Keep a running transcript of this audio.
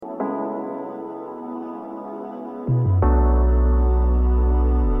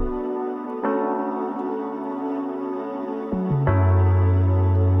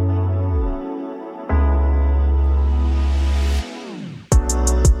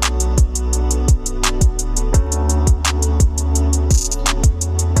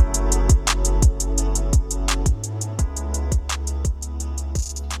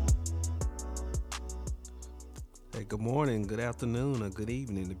Hey, good morning, good afternoon, or good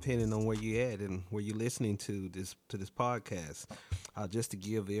evening, depending on where you're at and where you're listening to this podcast. Just to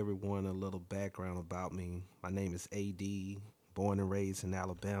give everyone a little background about me, my name is AD, born and raised in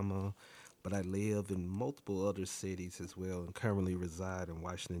Alabama, but I live in multiple other cities as well, and currently reside in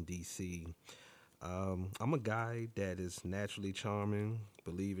Washington D.C. I'm a guy that is naturally charming,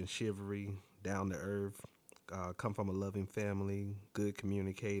 believe in chivalry, down to earth, come from a loving family, good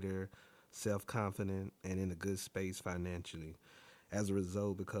communicator, self confident, and in a good space financially. As a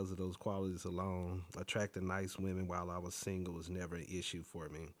result, because of those qualities alone, attracting nice women while I was single was never an issue for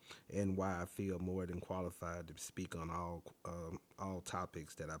me, and why I feel more than qualified to speak on all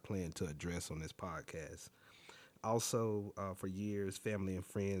topics that I plan to address on this podcast. Also, for years, family and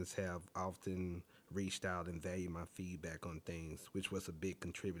friends have often reached out and valued my feedback on things, which was a big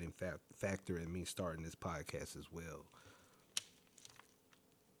contributing factor in me starting this podcast as well.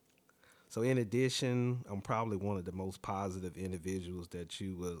 So, in addition, I'm probably one of the most positive individuals that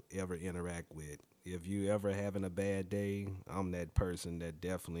you will ever interact with. If you ever having a bad day, I'm that person that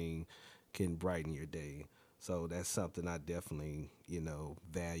definitely can brighten your day. So that's something I definitely,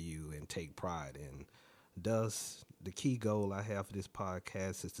 value and take pride in. Thus, the key goal I have for this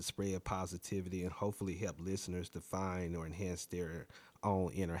podcast is to spread positivity and hopefully help listeners to find or enhance their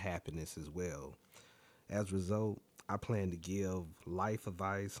own inner happiness as well. As a result, I plan to give life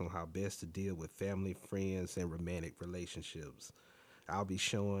advice on how best to deal with family, friends, and romantic relationships. I'll be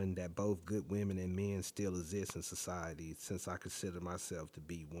showing that both good women and men still exist in society since I consider myself to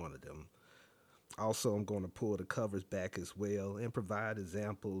be one of them. Also, I'm going to pull the covers back as well and provide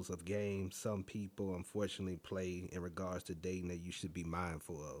examples of games some people unfortunately play in regards to dating that you should be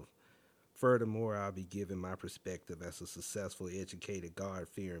mindful of. Furthermore, I'll be giving my perspective as a successful, educated, God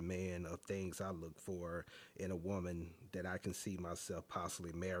fearing man of things I look for in a woman that I can see myself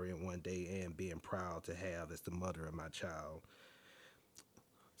possibly marrying one day and being proud to have as the mother of my child.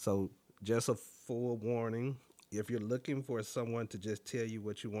 So, just a full warning, if you're looking for someone to just tell you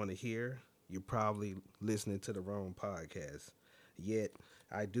what you want to hear, you're probably listening to the wrong podcast. Yet,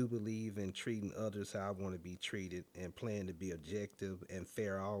 I do believe in treating others how I want to be treated and plan to be objective and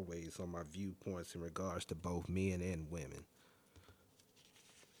fair always on my viewpoints in regards to both men and women.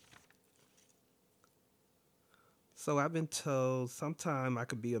 So I've been told sometime I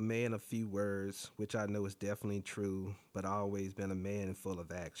could be a man of few words, which I know is definitely true, but I always been a man full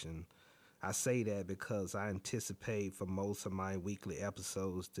of action. I say that because I anticipate for most of my weekly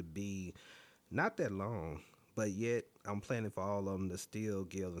episodes to be not that long, but yet I'm planning for all of them to still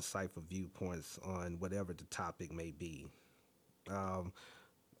give insightful viewpoints on whatever the topic may be. Um,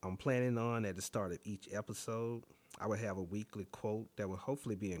 I'm planning on at the start of each episode, I will have a weekly quote that will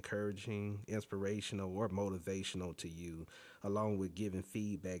hopefully be encouraging, inspirational, or motivational to you, along with giving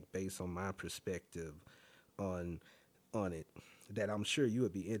feedback based on my perspective on on it that I'm sure you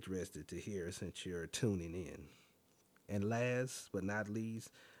would be interested to hear since you're tuning in. And last but not least,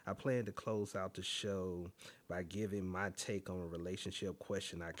 I plan to close out the show by giving my take on a relationship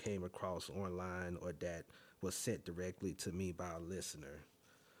question I came across online or that was sent directly to me by a listener.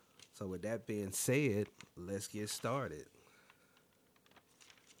 So, with that being said, let's get started.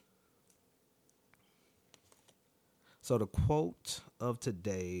 So, the quote of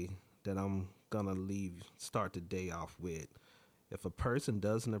today that I'm gonna start the day off with: if a person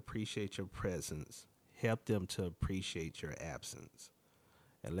doesn't appreciate your presence, help them to appreciate your absence.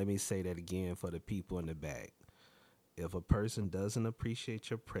 And let me say that again for the people in the back. If a person doesn't appreciate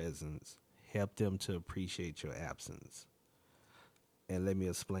your presence, help them to appreciate your absence. And let me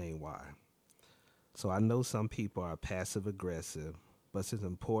explain why. So I know some people are passive aggressive, but it's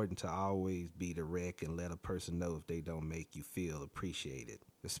important to always be direct and let a person know if they don't make you feel appreciated,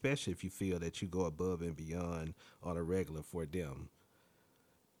 especially if you feel that you go above and beyond on a regular for them.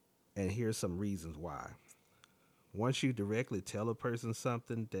 And here's some reasons why. Once you directly tell a person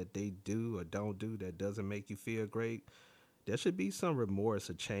something that they do or don't do that doesn't make you feel great, there should be some remorse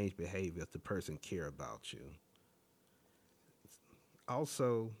or change behavior if the person care about you.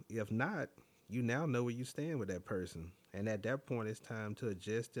 Also, if not, you now know where you stand with that person. And at that point, it's time to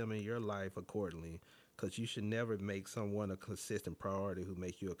adjust them in your life accordingly because you should never make someone a consistent priority who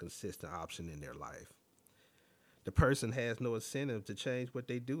make you a consistent option in their life. The person has no incentive to change what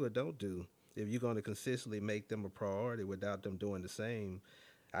they do or don't do. If you're going to consistently make them a priority without them doing the same,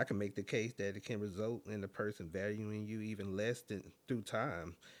 I can make the case that it can result in the person valuing you even less than through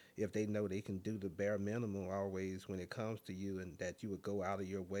time if they know they can do the bare minimum always when it comes to you and that you would go out of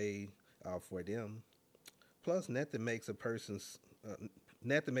your way for them. Plus, uh, nothing makes a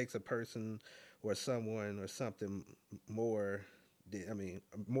person or someone or something more,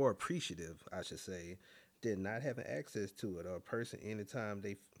 more appreciative, I should say, than not having access to it or a person anytime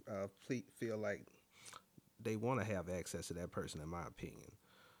they feel like they want to have access to that person, in my opinion.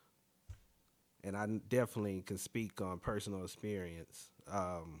 And I definitely can speak on personal experience.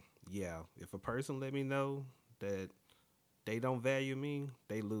 Yeah, if a person let me know that they don't value me,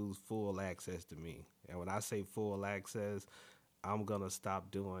 they lose full access to me. And when I say full access, I'm gonna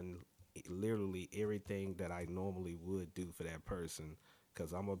stop doing literally everything that I normally would do for that person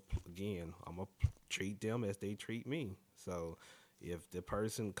because I'm gonna treat them as they treat me. So if the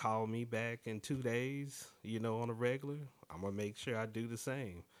person call me back in 2 days, on a regular, I'm gonna make sure I do the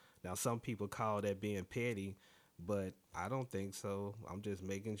same. Now some people call that being petty, but I don't think so. I'm just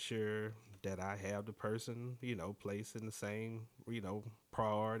making sure that I have the person, placed in the same,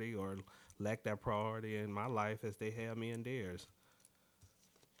 priority or lack that priority in my life as they have me in theirs.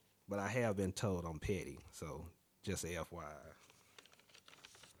 But I have been told I'm petty, so just a FYI.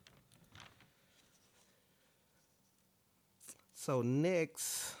 So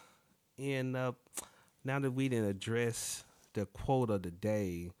next, in now that we didn't address the quote of the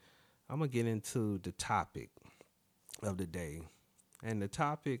day, I'm gonna get into the topic of the day, and the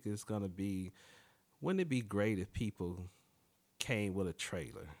topic is gonna be: wouldn't it be great if people came with a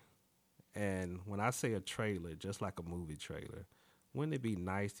trailer? And when I say a trailer, just like a movie trailer, wouldn't it be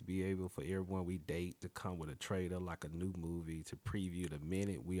nice to be able for everyone we date to come with a trailer like a new movie to preview the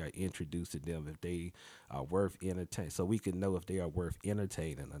minute we are introduced to them if they are worth entertaining, so we can know if they are worth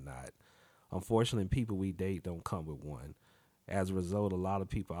entertaining or not. Unfortunately, people we date don't come with one. As a result, a lot of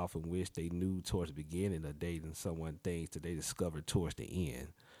people often wish they knew towards the beginning of dating someone things that they discovered towards the end.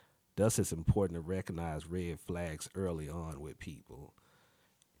 Thus, it's important to recognize red flags early on with people.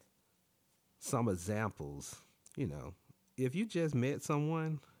 Some examples, you know, if you just met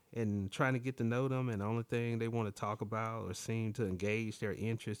someone and trying to get to know them and the only thing they want to talk about or seem to engage their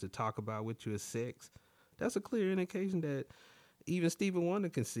interest to talk about with you is sex, that's a clear indication that even Stephen Wonder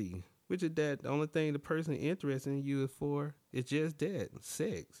can see, which is that the only thing the person interested in you is for is just that,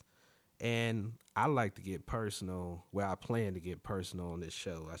 sex. And I like to get personal. Well, I plan to get personal on this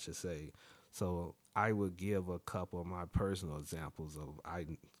show, I should say. So I would give a couple of my personal examples of I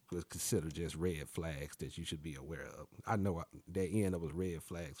would consider just red flags that you should be aware of. I know that end up with red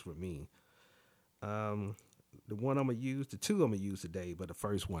flags for me. Um, the one I'm gonna use, the two I'm gonna use today, but the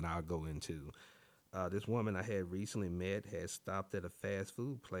first one I'll go into. This woman I had recently met had stopped at a fast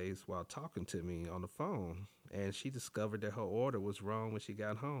food place while talking to me on the phone, and she discovered that her order was wrong when she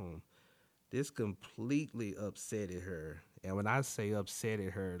got home. This completely upsetted her. And when I say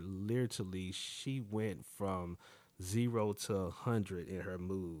upsetted her, literally, she went from 0 to 100 in her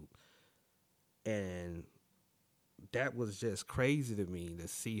mood. And that was just crazy to me to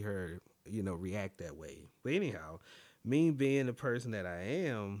see her, react that way. But anyhow, me being the person that I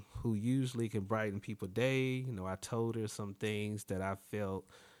am, who usually can brighten people's day, I told her some things that I felt,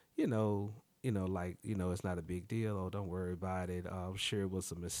 you know, it's not a big deal. Oh, don't worry about it. I'm sure it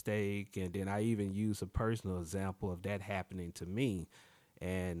was a mistake. And then I even used a personal example of that happening to me.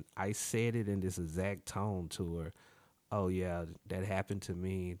 And I said it in this exact tone to her. Oh yeah, that happened to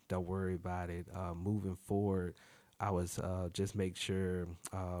me. Don't worry about it. Moving forward, I was just make sure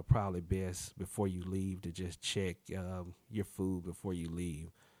probably best before you leave to just check your food before you leave.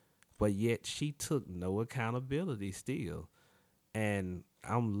 But yet she took no accountability still. And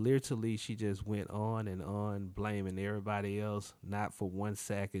I'm literally, she just went on and on blaming everybody else. Not for 1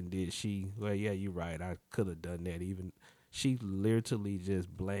 second did she, well, yeah, you're right. I could have done that. Even she literally just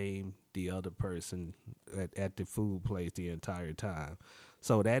blamed the other person at the food place the entire time.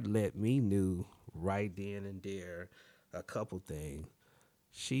 So that let me knew right then and there a couple things.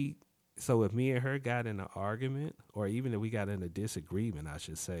 She, so if me and her got in an argument, or even if we got in a disagreement, I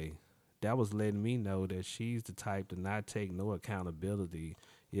should say, that was letting me know that she's the type to not take no accountability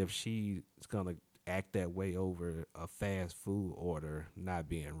if she's gonna act that way over a fast food order not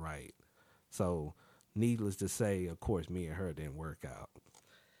being right. So, needless to say, of course, me and her didn't work out.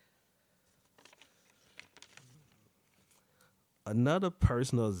 Another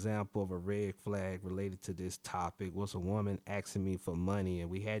personal example of a red flag related to this topic was a woman asking me for money, and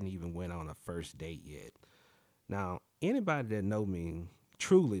we hadn't even went on a first date yet. Now, anybody that know me,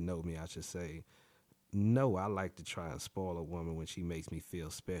 truly know me, I should say, No, I like to try and spoil a woman when she makes me feel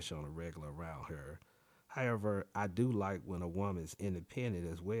special on a regular around her. However, I do like when a woman's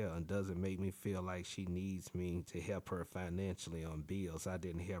independent as well and doesn't make me feel like she needs me to help her financially on bills I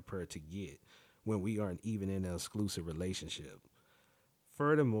didn't help her to get when we aren't even in an exclusive relationship.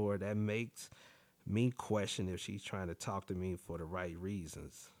 Furthermore, that makes me question if she's trying to talk to me for the right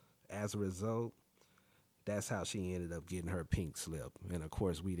reasons. As a result, that's how she ended up getting her pink slip. And of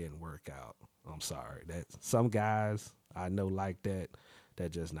course, we didn't work out. I'm sorry. That some guys I know like that.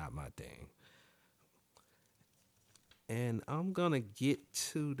 That's just not my thing. And I'm gonna get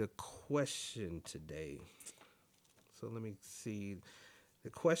to the question today. So let me see. The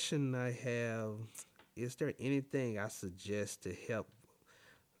question I have: is there anything I suggest to help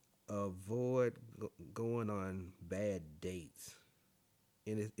avoid going on bad dates?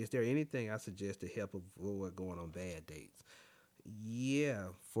 And is there anything I suggest to help avoid going on bad dates? Yeah,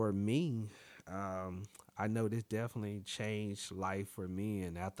 for me, um, I know this definitely changed life for me.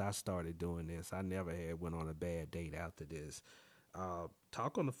 And after I started doing this, I never had went on a bad date after this.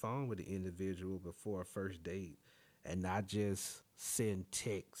 Talk on the phone with the individual before a first date, and not just send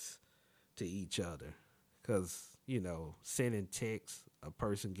texts to each other, because sending texts, a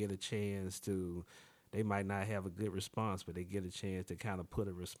person get a chance to, they might not have a good response, but they get a chance to kind of put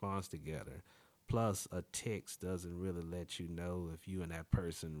a response together. Plus, a text doesn't really let you know if you and that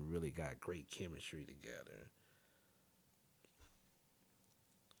person really got great chemistry together.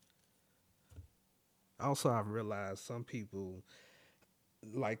 Also, I've realized some people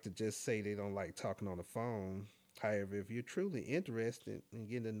like to just say they don't like talking on the phone. However, if you're truly interested in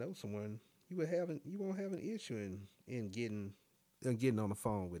getting to know someone, you won't have an issue in getting on the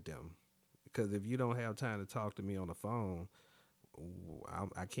phone with them. Because if you don't have time to talk to me on the phone,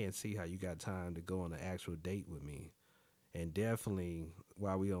 I can't see how you got time to go on an actual date with me. And definitely,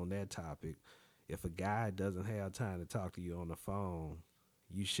 while we on that topic, if a guy doesn't have time to talk to you on the phone,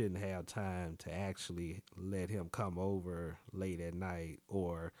 you shouldn't have time to actually let him come over late at night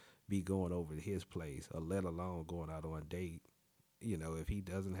or be going over to his place, or let alone going out on a date. If he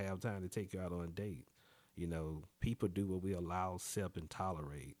doesn't have time to take you out on a date, people do what we allow, accept, and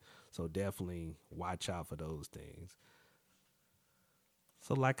tolerate. So definitely watch out for those things.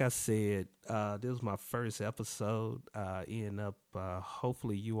 So, like I said, this was my first episode. End up,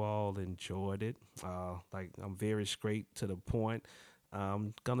 hopefully, you all enjoyed it. Like, I'm very straight to the point.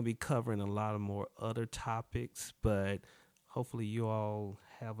 I'm gonna be covering a lot of more other topics, but hopefully, you all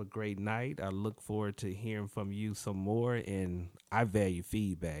have a great night. I look forward to hearing from you some more, and I value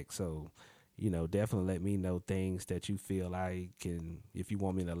feedback. So, definitely let me know things that you feel I can, if you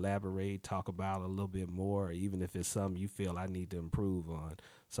want me to elaborate, talk about a little bit more, or even if it's something you feel I need to improve on.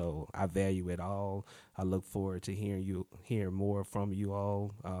 So I value it all. I look forward to hearing more from you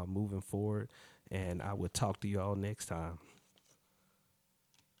all moving forward, and I will talk to you all next time.